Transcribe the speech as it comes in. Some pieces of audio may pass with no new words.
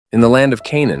In the land of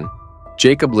Canaan,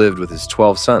 Jacob lived with his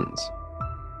 12 sons.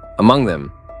 Among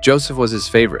them, Joseph was his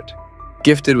favorite,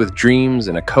 gifted with dreams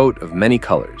and a coat of many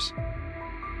colors.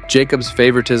 Jacob's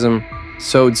favoritism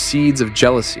sowed seeds of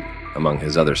jealousy among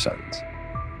his other sons.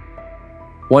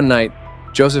 One night,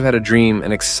 Joseph had a dream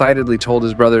and excitedly told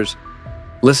his brothers,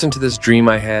 "Listen to this dream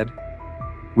I had.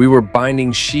 We were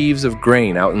binding sheaves of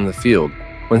grain out in the field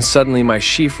when suddenly my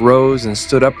sheaf rose and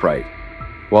stood upright,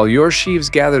 while your sheaves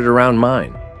gathered around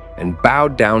mine and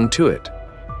bowed down to it."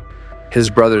 His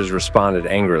brothers responded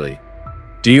angrily,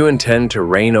 "Do you intend to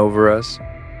reign over us?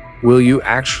 Will you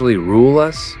actually rule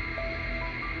us?"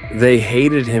 They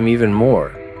hated him even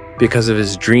more because of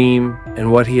his dream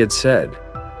and what he had said.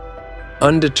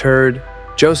 Undeterred,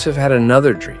 Joseph had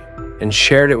another dream and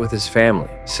shared it with his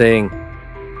family, saying,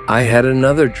 "I had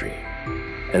another dream,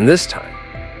 and this time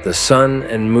the sun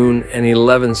and moon and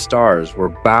 11 stars were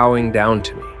bowing down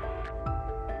to me."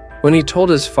 When he told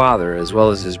his father as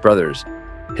well as his brothers,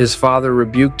 his father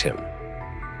rebuked him.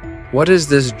 "What is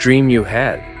this dream you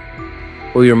had?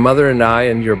 Will your mother and I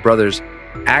and your brothers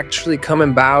actually come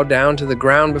and bow down to the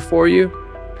ground before you?"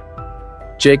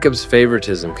 Jacob's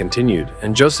favoritism continued,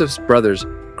 and Joseph's brothers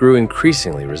grew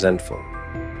increasingly resentful.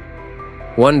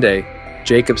 One day,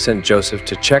 Jacob sent Joseph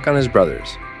to check on his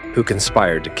brothers, who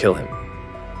conspired to kill him.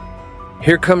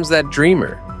 "Here comes that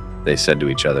dreamer," they said to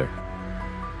each other.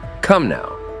 "Come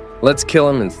now, let's kill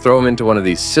him and throw him into one of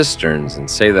these cisterns and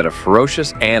say that a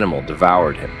ferocious animal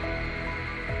devoured him."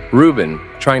 Reuben,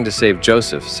 trying to save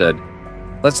Joseph, said,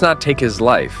 "Let's not take his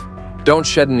life. Don't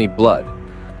shed any blood.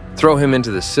 Throw him into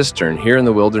the cistern here in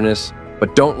the wilderness,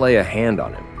 but don't lay a hand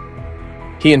on him."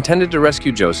 He intended to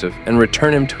rescue Joseph and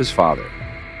return him to his father.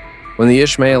 When the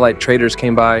Ishmaelite traders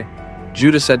came by,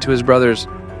 Judah said to his brothers,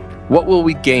 "What will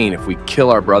we gain if we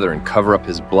kill our brother and cover up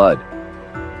his blood?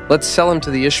 Let's sell him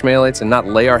to the Ishmaelites and not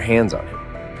lay our hands on him.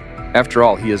 After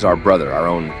all, he is our brother, our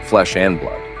own flesh and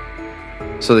blood."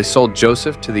 So they sold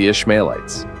Joseph to the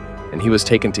Ishmaelites, and he was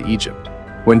taken to Egypt.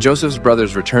 When Joseph's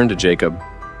brothers returned to Jacob,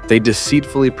 they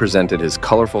deceitfully presented his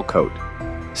colorful coat,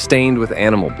 stained with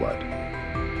animal blood,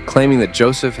 claiming that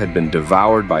Joseph had been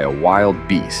devoured by a wild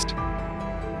beast.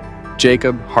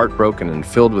 Jacob, heartbroken and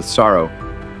filled with sorrow,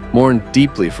 mourned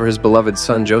deeply for his beloved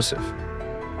son Joseph,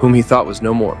 whom he thought was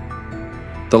no more.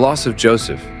 The loss of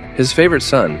Joseph, his favorite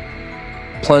son,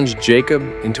 plunged Jacob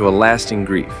into a lasting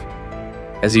grief,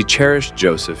 as he cherished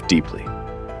Joseph deeply.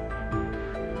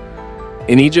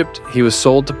 In Egypt, he was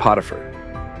sold to Potiphar,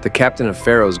 the captain of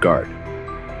Pharaoh's guard.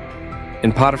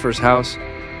 In Potiphar's house,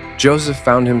 Joseph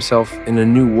found himself in a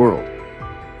new world,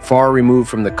 far removed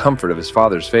from the comfort of his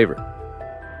father's favor.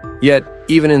 Yet,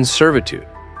 even in servitude,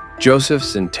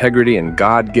 Joseph's integrity and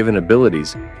God-given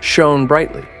abilities shone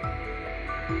brightly.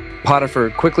 Potiphar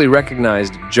quickly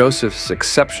recognized Joseph's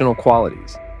exceptional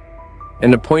qualities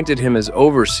and appointed him as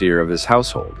overseer of his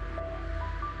household.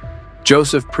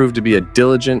 Joseph proved to be a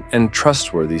diligent and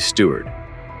trustworthy steward,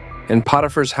 and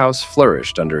Potiphar's house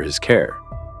flourished under his care.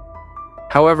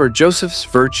 However, Joseph's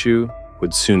virtue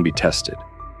would soon be tested.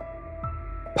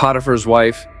 Potiphar's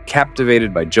wife,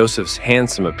 captivated by Joseph's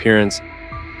handsome appearance,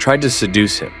 tried to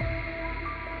seduce him.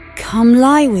 "Come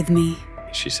lie with me,"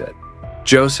 she said.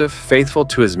 Joseph, faithful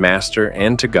to his master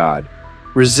and to God,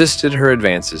 resisted her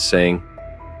advances, saying,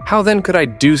 "How then could I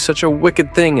do such a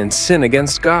wicked thing and sin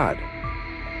against God?"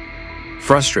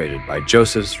 Frustrated by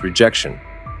Joseph's rejection,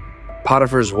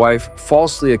 Potiphar's wife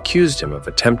falsely accused him of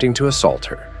attempting to assault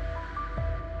her.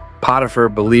 Potiphar,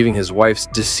 believing his wife's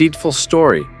deceitful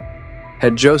story,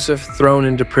 had Joseph thrown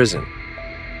into prison,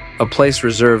 a place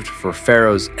reserved for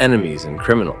Pharaoh's enemies and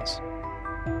criminals.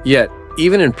 Yet,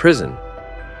 even in prison,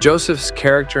 Joseph's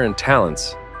character and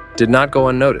talents did not go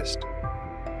unnoticed.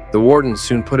 The warden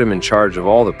soon put him in charge of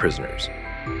all the prisoners,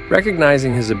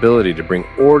 recognizing his ability to bring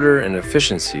order and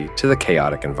efficiency to the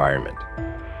chaotic environment.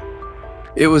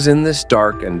 It was in this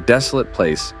dark and desolate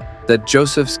place that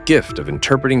Joseph's gift of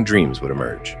interpreting dreams would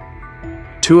emerge.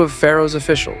 Two of Pharaoh's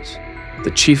officials,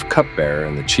 the chief cupbearer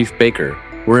and the chief baker,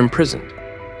 were imprisoned,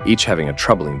 each having a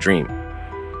troubling dream.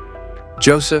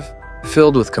 Joseph,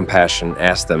 filled with compassion,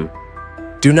 asked them,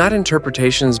 "Do not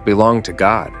interpretations belong to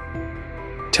God?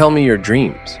 Tell me your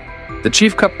dreams." The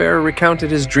chief cupbearer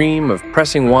recounted his dream of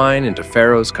pressing wine into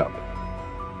Pharaoh's cup.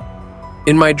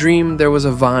 "In my dream there was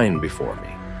a vine before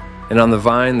me, and on the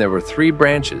vine there were 3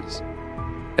 branches.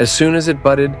 As soon as it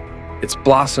budded, its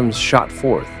blossoms shot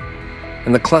forth,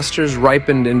 and the clusters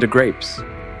ripened into grapes.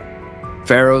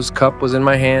 Pharaoh's cup was in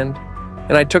my hand,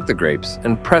 and I took the grapes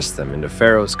and pressed them into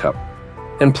Pharaoh's cup,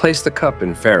 and placed the cup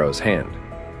in Pharaoh's hand."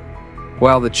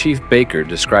 While the chief baker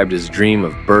described his dream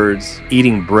of birds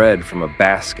eating bread from a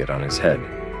basket on his head.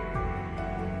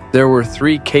 There were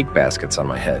 3 cake baskets on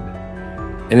my head,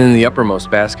 and in the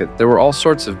uppermost basket there were all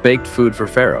sorts of baked food for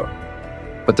Pharaoh,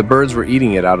 but the birds were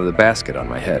eating it out of the basket on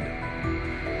my head.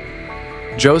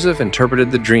 Joseph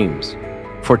interpreted the dreams,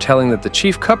 foretelling that the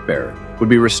chief cupbearer would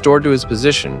be restored to his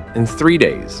position in 3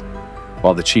 days,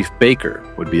 while the chief baker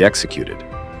would be executed.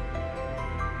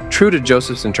 True to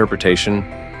Joseph's interpretation,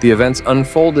 the events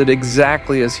unfolded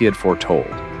exactly as he had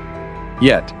foretold.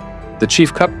 Yet, the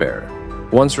chief cupbearer,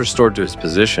 once restored to his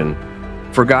position,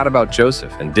 forgot about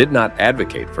Joseph and did not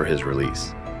advocate for his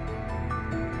release.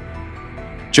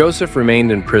 Joseph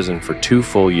remained in prison for 2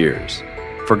 full years,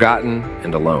 forgotten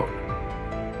and alone.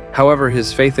 However,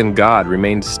 his faith in God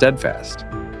remained steadfast,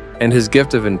 and his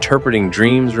gift of interpreting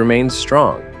dreams remained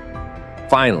strong.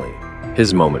 Finally,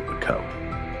 his moment would come.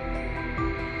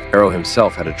 Pharaoh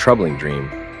himself had a troubling dream,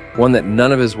 one that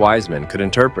none of his wise men could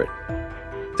interpret.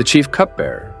 The chief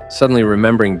cupbearer, suddenly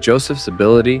remembering Joseph's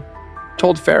ability,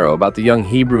 told Pharaoh about the young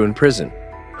Hebrew in prison,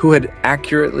 who had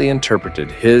accurately interpreted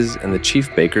his and the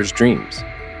chief baker's dreams.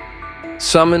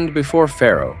 Summoned before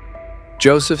Pharaoh,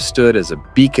 Joseph stood as a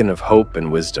beacon of hope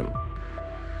and wisdom.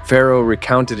 Pharaoh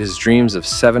recounted his dreams of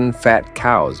 7 fat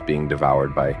cows being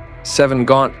devoured by 7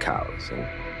 gaunt cows, and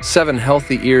 7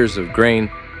 healthy ears of grain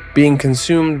being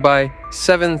consumed by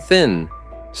 7 thin,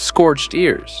 scorched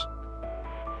ears.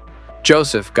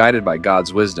 Joseph, guided by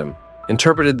God's wisdom,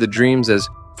 interpreted the dreams as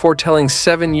foretelling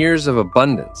 7 years of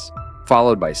abundance,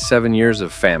 followed by 7 years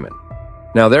of famine.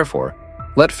 Now therefore,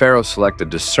 let Pharaoh select a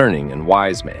discerning and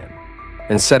wise man,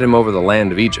 and set him over the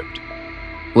land of Egypt.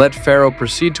 Let Pharaoh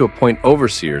proceed to appoint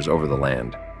overseers over the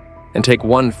land, and take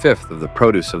 1/5 of the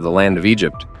produce of the land of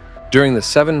Egypt during the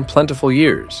 7 plentiful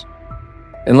years.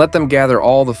 And let them gather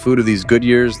all the food of these good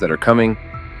years that are coming,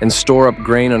 and store up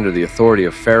grain under the authority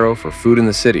of Pharaoh for food in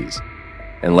the cities,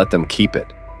 and let them keep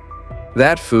it.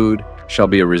 That food shall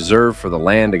be a reserve for the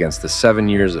land against the 7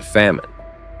 years of famine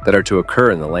that are to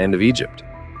occur in the land of Egypt,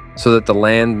 so that the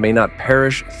land may not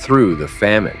perish through the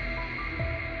famine,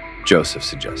 Joseph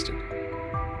suggested.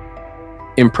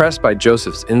 Impressed by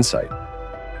Joseph's insight,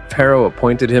 Pharaoh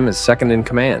appointed him as second in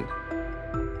command,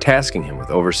 tasking him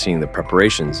with overseeing the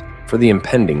preparations for the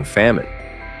impending famine.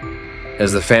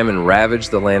 As the famine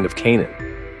ravaged the land of Canaan,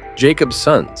 Jacob's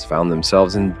sons found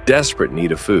themselves in desperate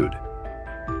need of food.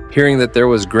 Hearing that there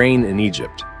was grain in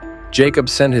Egypt, Jacob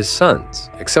sent his sons,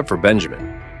 except for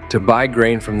Benjamin, to buy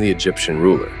grain from the Egyptian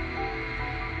ruler.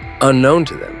 Unknown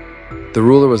to them, the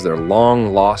ruler was their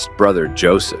long-lost brother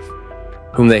Joseph,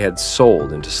 whom they had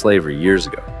sold into slavery years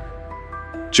ago.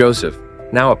 Joseph,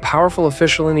 now a powerful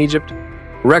official in Egypt,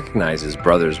 recognized his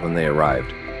brothers when they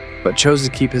arrived, but chose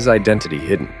to keep his identity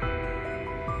hidden.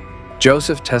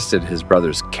 Joseph tested his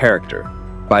brothers' character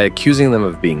by accusing them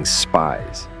of being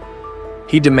spies.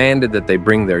 He demanded that they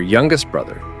bring their youngest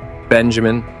brother,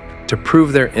 Benjamin, to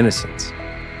prove their innocence.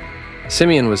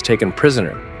 Simeon was taken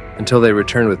prisoner until they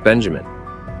returned with Benjamin.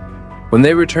 When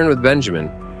they returned with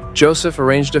Benjamin, Joseph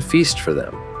arranged a feast for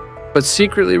them, but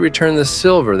secretly returned the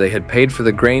silver they had paid for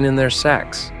the grain in their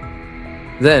sacks.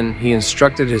 Then he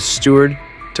instructed his steward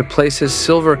to place his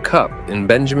silver cup in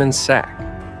Benjamin's sack.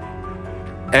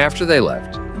 After they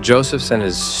left, Joseph sent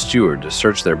his steward to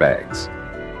search their bags.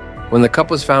 When the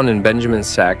cup was found in Benjamin's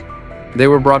sack, they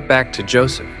were brought back to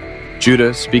Joseph.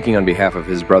 Judah, speaking on behalf of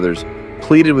his brothers,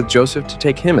 pleaded with Joseph to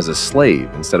take him as a slave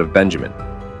instead of Benjamin,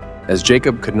 as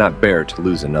Jacob could not bear to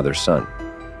lose another son.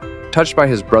 Touched by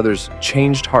his brothers'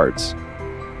 changed hearts,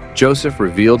 Joseph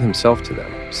revealed himself to them,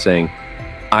 saying,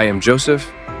 "I am Joseph,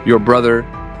 your brother,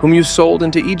 whom you sold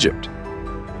into Egypt."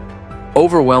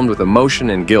 Overwhelmed with emotion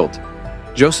and guilt,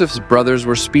 Joseph's brothers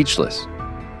were speechless.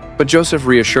 But Joseph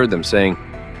reassured them, saying,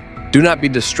 "Do not be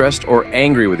distressed or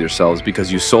angry with yourselves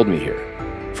because you sold me here,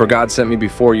 for God sent me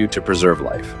before you to preserve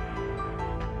life."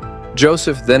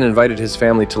 Joseph then invited his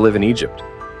family to live in Egypt,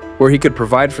 where he could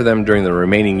provide for them during the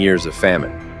remaining years of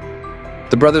famine.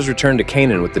 The brothers returned to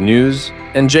Canaan with the news,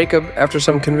 and Jacob, after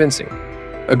some convincing,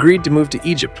 agreed to move to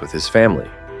Egypt with his family.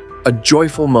 A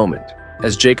joyful moment,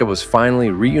 as Jacob was finally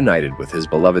reunited with his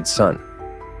beloved son.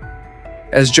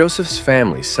 As Joseph's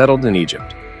family settled in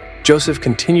Egypt, Joseph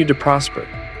continued to prosper,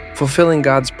 fulfilling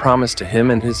God's promise to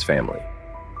him and his family.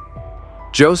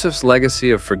 Joseph's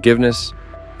legacy of forgiveness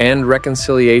and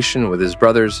reconciliation with his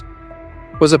brothers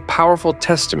was a powerful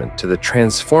testament to the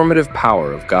transformative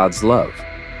power of God's love.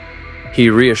 He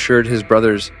reassured his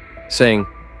brothers, saying,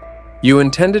 "You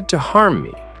intended to harm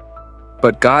me,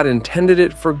 but God intended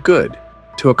it for good,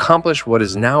 to accomplish what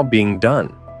is now being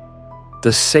done,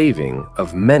 the saving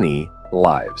of many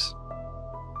lives."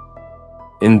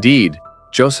 Indeed,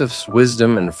 Joseph's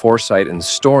wisdom and foresight in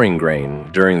storing grain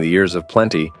during the years of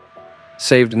plenty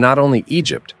saved not only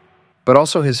Egypt, but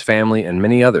also his family and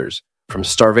many others from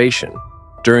starvation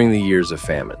during the years of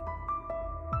famine.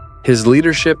 His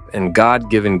leadership and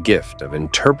God-given gift of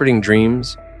interpreting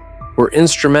dreams were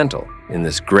instrumental in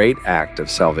this great act of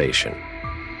salvation.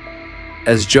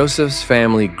 As Joseph's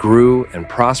family grew and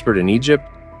prospered in Egypt,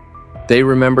 they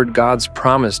remembered God's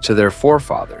promise to their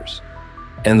forefathers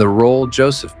and the role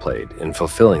Joseph played in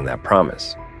fulfilling that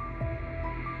promise.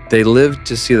 They lived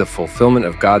to see the fulfillment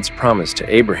of God's promise to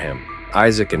Abraham,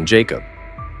 Isaac, and Jacob,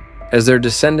 as their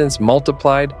descendants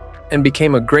multiplied and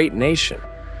became a great nation.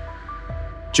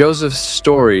 Joseph's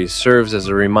story serves as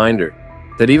a reminder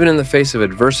that even in the face of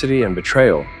adversity and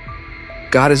betrayal,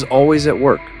 God is always at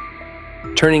work,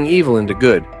 turning evil into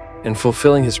good and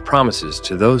fulfilling his promises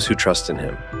to those who trust in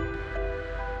him.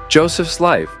 Joseph's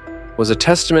life was a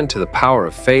testament to the power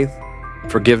of faith,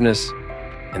 forgiveness,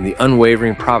 and the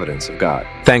unwavering providence of God.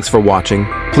 Thanks for watching.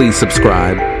 Please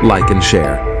subscribe, like, and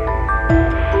share.